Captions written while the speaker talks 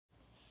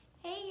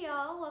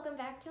y'all, welcome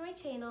back to my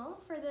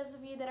channel. For those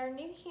of you that are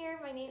new here,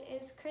 my name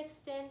is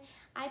Kristen.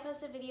 I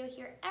post a video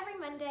here every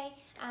Monday,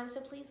 so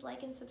please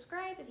like and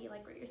subscribe if you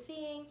like what you're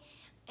seeing.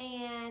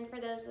 And for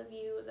those of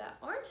you that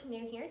aren't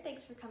new here,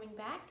 thanks for coming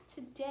back.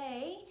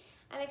 Today,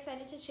 I'm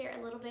excited to share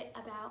a little bit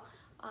about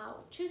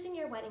choosing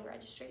your wedding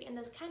registry and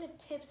those kind of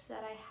tips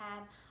that I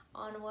have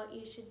on what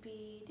you should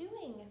be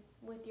doing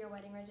with your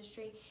wedding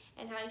registry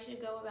and how you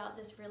should go about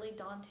this really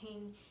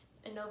daunting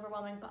and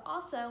overwhelming but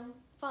also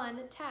fun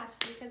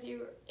task, because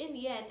you're in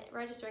the end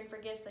registering for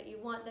gifts that you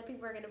want, that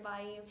people are going to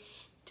buy you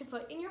to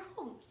put in your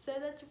home. So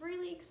that's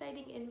really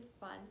exciting and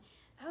fun.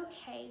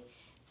 Okay,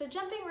 so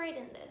jumping right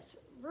in this,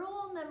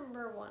 rule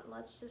number one,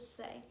 let's just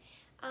say,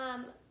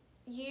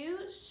 you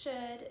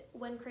should,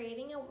 when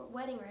creating a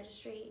wedding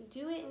registry,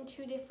 do it in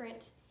two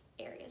different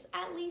areas,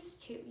 at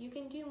least two. You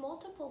can do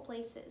multiple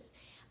places,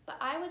 but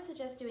I would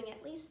suggest doing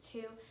at least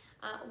two.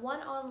 One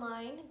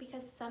online,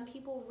 because some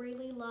people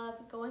really love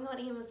going on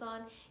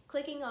Amazon,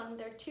 clicking on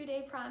their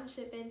 2-day Prime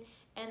shipping,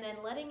 and then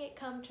letting it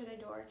come to their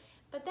door.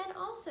 But then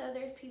also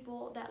there's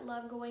people that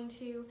love going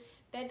to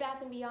Bed Bath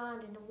 &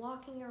 Beyond and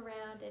walking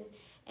around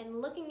and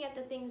looking at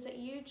the things that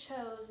you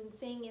chose and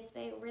seeing if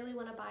they really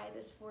want to buy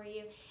this for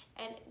you.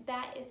 And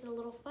that is a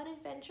little fun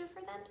adventure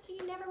for them, so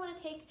you never want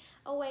to take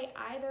away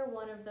either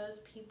one of those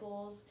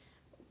people's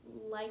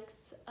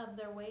likes of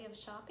their way of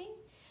shopping.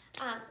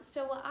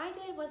 So what I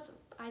did was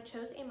I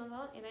chose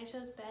Amazon and I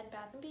chose Bed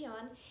Bath &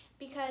 Beyond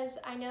because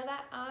I know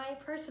that I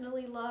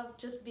personally love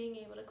just being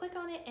able to click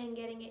on it and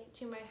getting it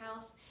to my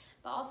house,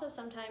 but also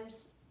sometimes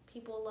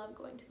people love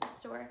going to the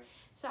store.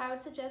 So I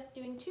would suggest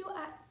doing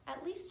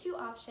at least two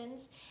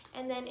options.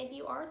 And then if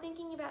you are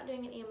thinking about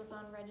doing an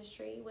Amazon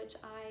registry, which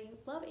I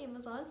love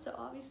Amazon, so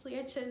obviously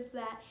I chose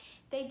that,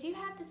 they do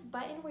have this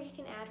button where you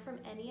can add from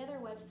any other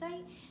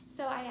website.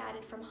 So I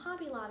added from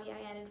Hobby Lobby,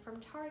 I added from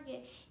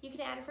Target. You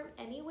can add it from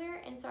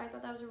anywhere, and so I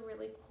thought that was a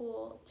really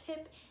cool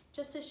tip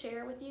just to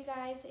share with you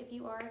guys if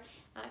you are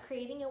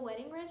creating a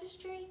wedding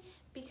registry,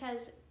 because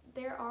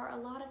there are a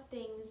lot of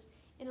things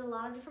in a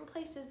lot of different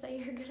places that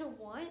you're gonna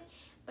want,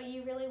 but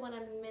you really want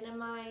to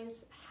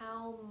minimize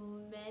how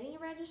many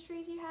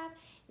registries you have.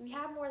 If you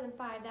have more than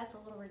 5, that's a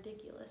little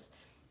ridiculous.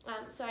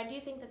 So I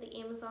do think that the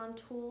Amazon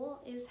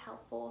tool is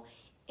helpful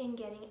in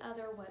getting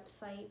other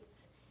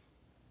websites'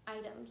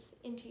 items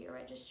into your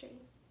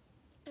registry.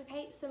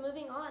 Okay, so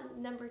moving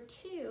on, number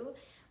 2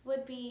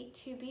 would be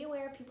to be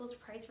aware of people's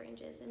price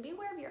ranges and be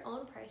aware of your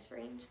own price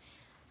range.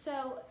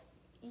 So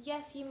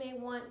yes, you may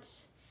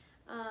want,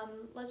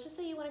 let's just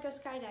say you want to go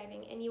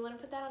skydiving and you want to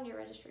put that on your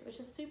registry, which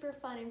is super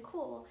fun and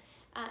cool.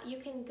 You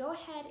can go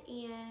ahead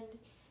and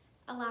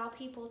allow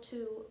people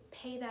to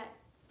pay that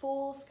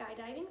full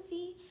skydiving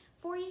fee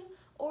for you,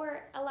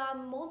 or allow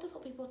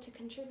multiple people to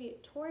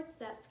contribute towards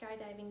that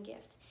skydiving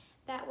gift.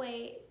 That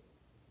way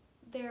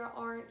there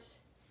aren't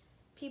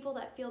people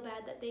that feel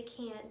bad that they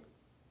can't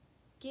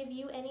give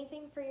you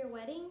anything for your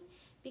wedding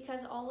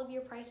because all of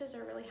your prices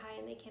are really high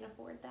and they can't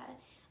afford that.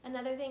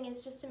 Another thing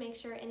is just to make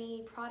sure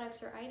any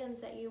products or items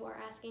that you are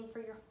asking for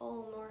your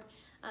home, or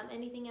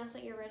anything else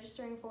that you're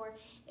registering for,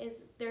 is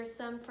there's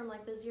some from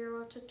like the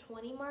 0 to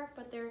 20 mark,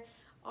 but there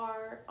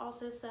are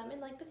also some in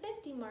like the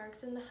 50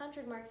 marks and the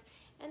 100 marks,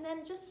 and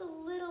then just a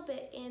little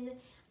bit in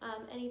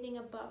anything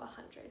above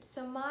 100.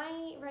 So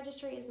my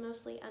registry is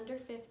mostly under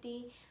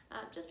 50,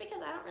 just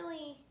because I don't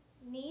really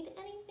need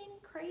anything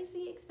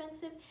crazy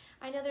expensive.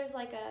 I know there's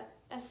like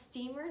a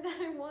steamer that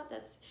I want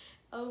that's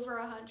over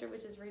 100,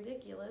 which is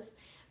ridiculous,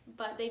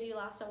 but they do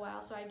last a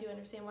while, so I do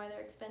understand why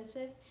they're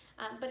expensive.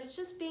 But it's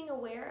just being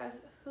aware of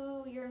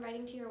who you're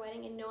inviting to your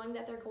wedding and knowing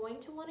that they're going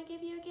to want to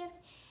give you a gift,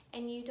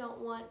 and you don't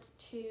want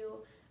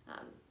to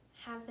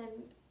have them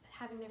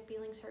having their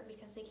feelings hurt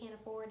because they can't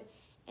afford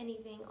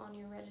anything on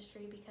your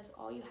registry because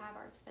all you have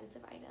are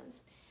expensive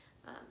items.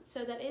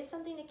 So that is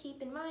something to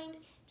keep in mind,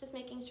 just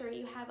making sure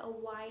you have a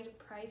wide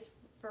price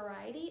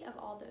variety of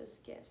all those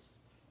gifts.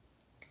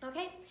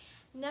 Okay,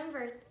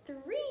 number 3.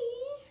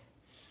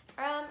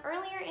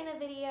 Earlier in a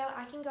video,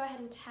 I can go ahead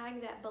and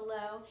tag that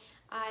below.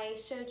 I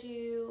showed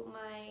you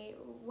my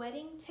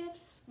wedding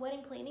tips,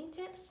 wedding planning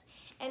tips,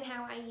 and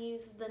how I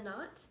use the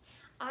knot.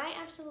 I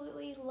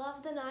absolutely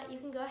love the knot. You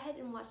can go ahead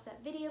and watch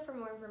that video for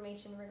more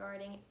information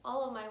regarding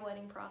all of my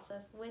wedding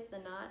process with the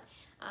knot.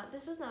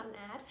 This is not an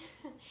ad.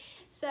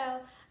 So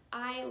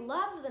I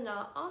love the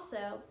knot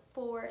also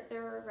for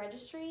their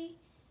registry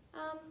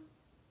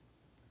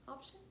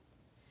option.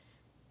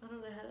 I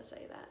don't know how to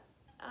say that.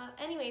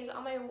 Anyways,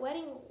 on my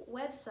wedding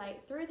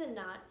website, through the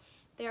knot,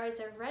 there is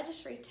a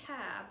registry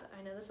tab.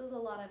 I know this is a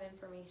lot of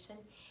information,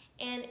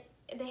 and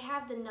they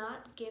have the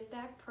knot give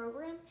back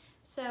program.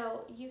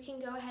 So you can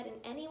go ahead and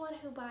anyone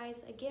who buys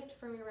a gift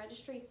from your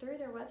registry through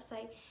their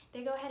website,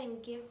 they go ahead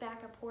and give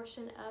back a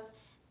portion of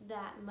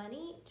that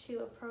money to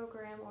a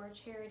program or a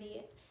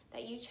charity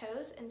that you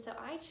chose. And so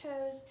I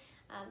chose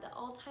the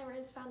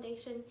Alzheimer's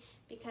Foundation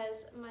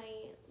because my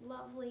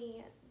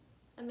lovely,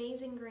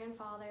 amazing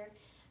grandfather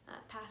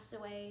passed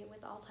away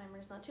with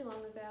Alzheimer's not too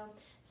long ago.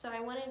 So I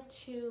wanted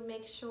to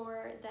make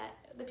sure that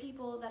the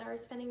people that are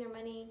spending their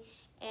money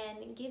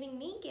and giving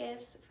me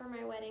gifts for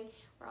my wedding,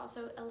 where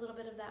also a little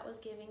bit of that was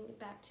giving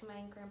back to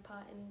my grandpa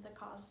and the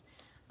cause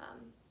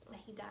that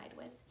he died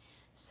with.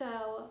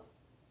 So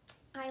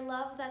I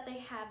love that they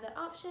have that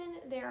option.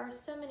 There are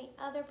so many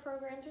other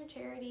programs or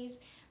charities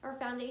or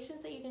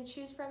foundations that you can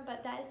choose from,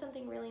 but that is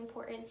something really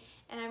important,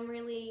 and I'm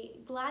really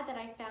glad that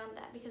I found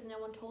that because no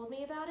one told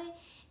me about it,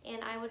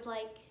 and I would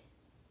like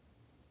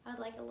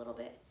a little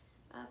bit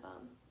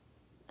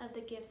of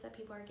the gifts that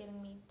people are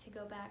giving me to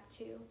go back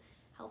to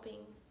helping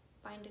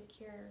find a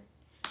cure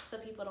so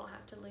people don't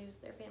have to lose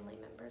their family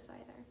members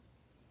either.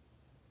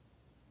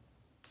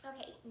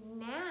 Okay,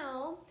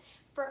 now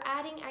for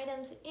adding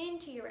items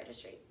into your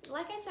registry.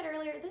 Like I said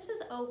earlier, this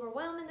is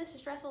overwhelming, this is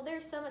stressful.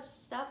 There's so much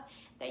stuff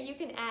that you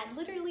can add.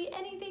 Literally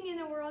anything in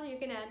the world you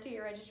can add to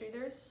your registry.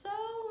 There's so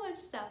much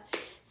stuff.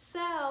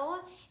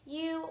 So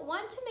you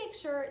want to make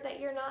sure that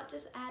you're not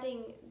just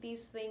adding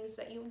these things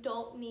that you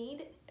don't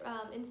need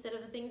instead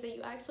of the things that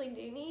you actually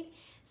do need.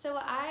 So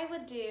what I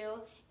would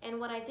do, and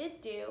what I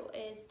did do,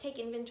 is take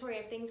inventory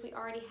of things we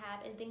already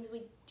have and things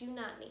we do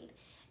not need.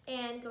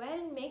 And go ahead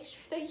and make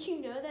sure that you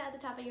know that at the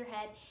top of your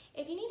head.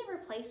 If you need to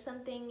replace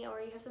something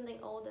or you have something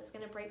old that's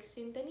going to break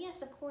soon, then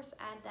yes, of course,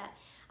 add that.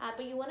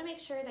 But you want to make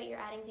sure that you're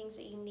adding things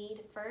that you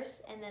need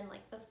first, and then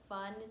like the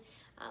fun,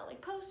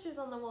 like posters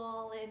on the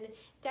wall and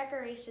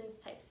decorations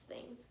types of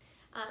things.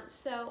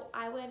 So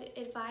I would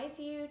advise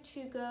you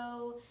to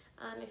go,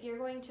 if you're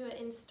going to an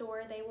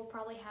in-store, they will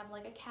probably have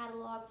like a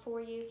catalog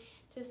for you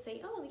to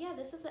say, oh yeah,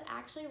 this is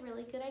actually a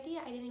really good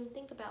idea. I didn't even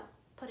think about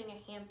putting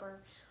a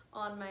hamper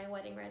on my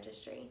wedding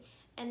registry.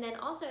 And then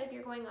also if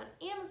you're going on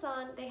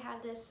Amazon, they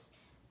have this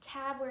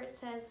tab where it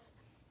says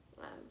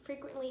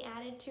frequently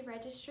added to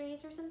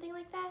registries or something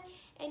like that,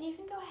 and you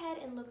can go ahead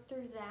and look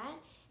through that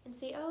and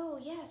see, oh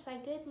yes, I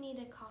did need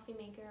a coffee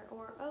maker,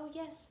 or oh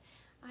yes,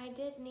 I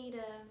did need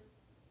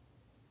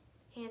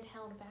a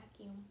handheld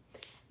vacuum.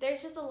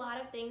 There's just a lot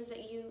of things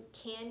that you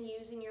can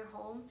use in your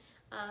home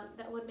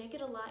that would make it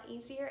a lot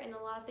easier, and a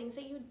lot of things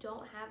that you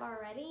don't have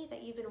already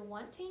that you've been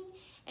wanting.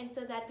 And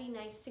so that'd be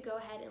nice to go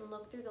ahead and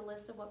look through the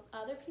list of what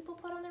other people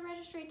put on the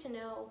registry to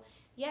know,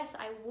 yes,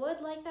 I would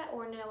like that,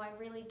 or no, I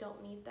really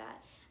don't need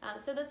that.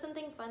 So that's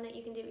something fun that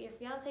you can do with your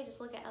fiance. Just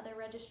look at other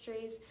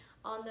registries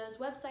on those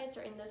websites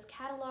or in those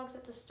catalogs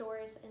at the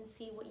stores and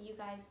see what you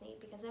guys need,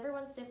 because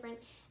everyone's different.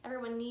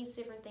 Everyone needs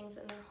different things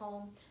in their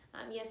home.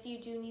 Yes, you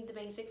do need the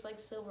basics like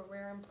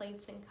silverware and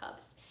plates and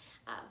cups.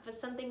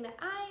 But something that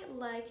I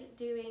like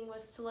doing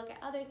was to look at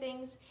other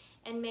things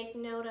and make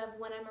note of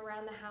when I'm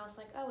around the house,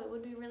 like, oh, it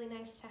would be really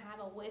nice to have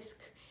a whisk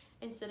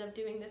instead of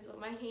doing this with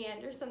my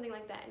hand or something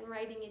like that, and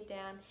writing it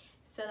down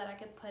so that I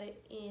could put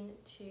it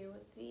into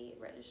the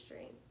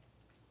registry.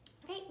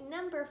 Okay,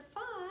 number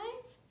 5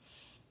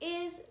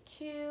 is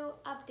to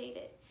update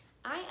it.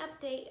 I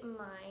update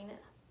mine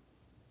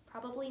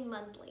probably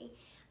monthly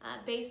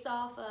based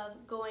off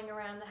of going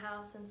around the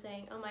house and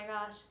saying, oh my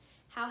gosh,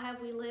 how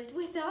have we lived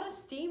without a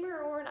steamer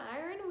or an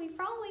iron? We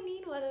probably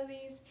need one of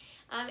these.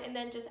 And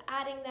then just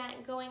adding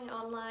that, going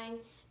online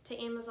to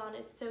Amazon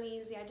is so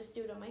easy. I just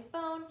do it on my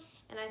phone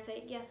and I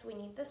say, yes, we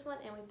need this one,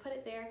 and we put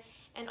it there.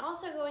 And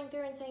also going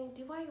through and saying,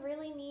 do I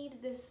really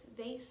need this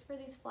vase for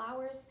these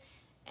flowers?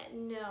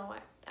 And no,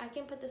 I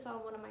can put this on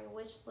one of my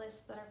wish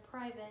lists that are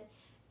private.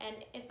 And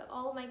if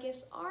all of my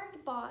gifts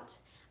aren't bought,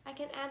 I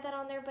can add that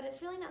on there, but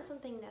it's really not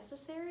something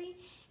necessary.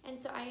 And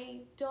so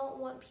I don't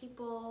want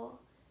people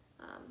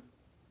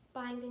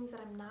buying things that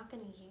I'm not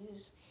going to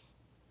use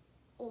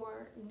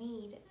or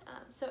need.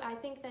 So I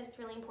think that it's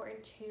really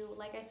important to,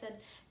 like I said,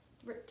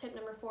 tip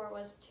number 4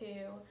 was to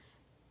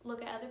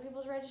look at other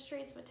people's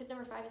registries, but tip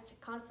number 5 is to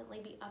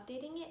constantly be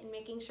updating it and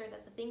making sure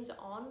that the things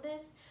on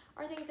this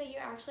are things that you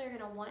actually are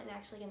going to want and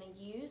actually going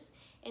to use,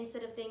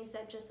 instead of things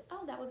that just,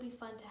 oh, that would be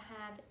fun to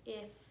have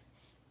if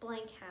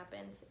blank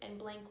happens, and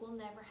blank will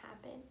never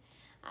happen.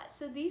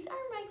 So these are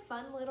my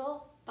fun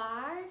little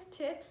 5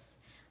 tips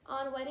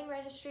on wedding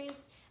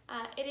registries.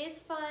 It is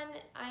fun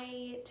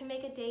to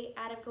make a date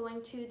out of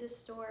going to the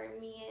store.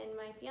 Me and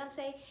my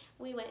fiance,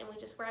 we went and we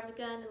just grabbed a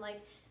gun and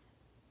like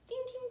doom,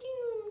 doom,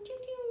 doom, doom,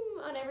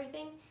 doom on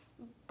everything.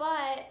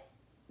 But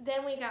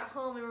then we got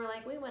home and we're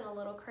like, we went a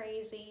little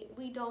crazy.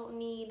 We don't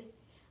need,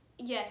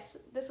 yes,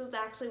 this was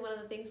actually one of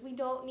the things, we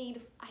don't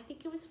need, I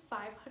think it was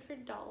 $500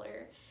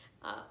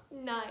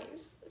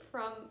 knives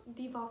from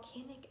the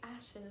volcanic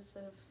ashes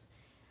of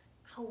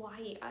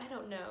Hawaii. I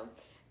don't know.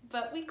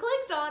 But we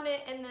clicked on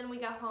it, and then we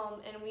got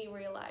home and we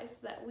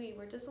realized that we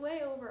were just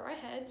way over our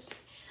heads.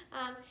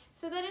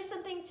 So that is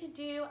something to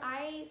do.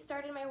 I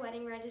started my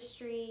wedding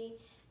registry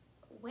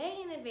way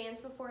in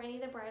advance before any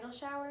of the bridal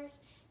showers,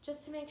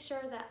 just to make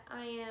sure that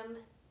I am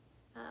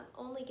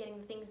only getting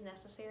the things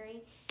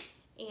necessary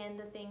and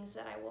the things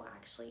that I will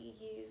actually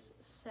use.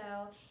 So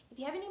if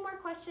you have any more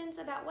questions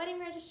about wedding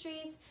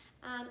registries,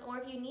 or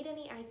if you need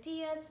any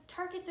ideas,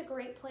 Target's a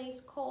great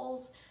place,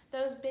 Kohl's,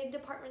 those big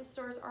department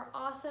stores are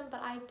awesome,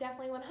 but I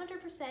definitely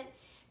 100%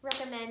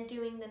 recommend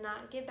doing the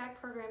Knot Give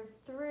Back program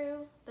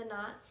through the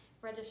Knot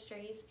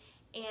registries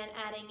and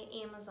adding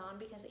Amazon,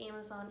 because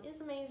Amazon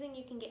is amazing.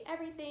 You can get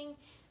everything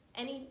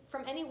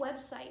from any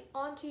website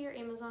onto your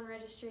Amazon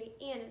registry,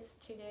 and it's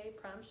 2-day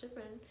prime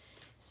shipping.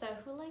 So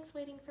who likes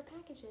waiting for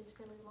packages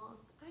really long?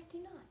 I do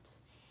not.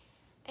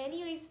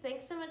 Anyways,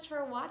 thanks so much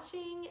for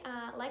watching.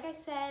 Like I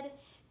said,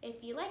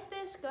 if you like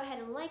this, go ahead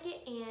and like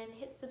it and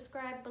hit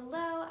subscribe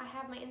below. I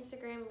have my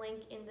Instagram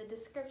link in the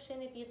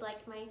description if you'd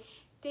like my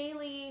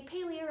daily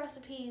paleo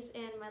recipes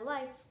in my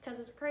life, because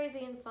it's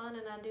crazy and fun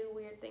and I do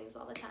weird things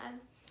all the time.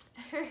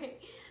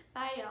 Alright,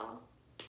 bye y'all.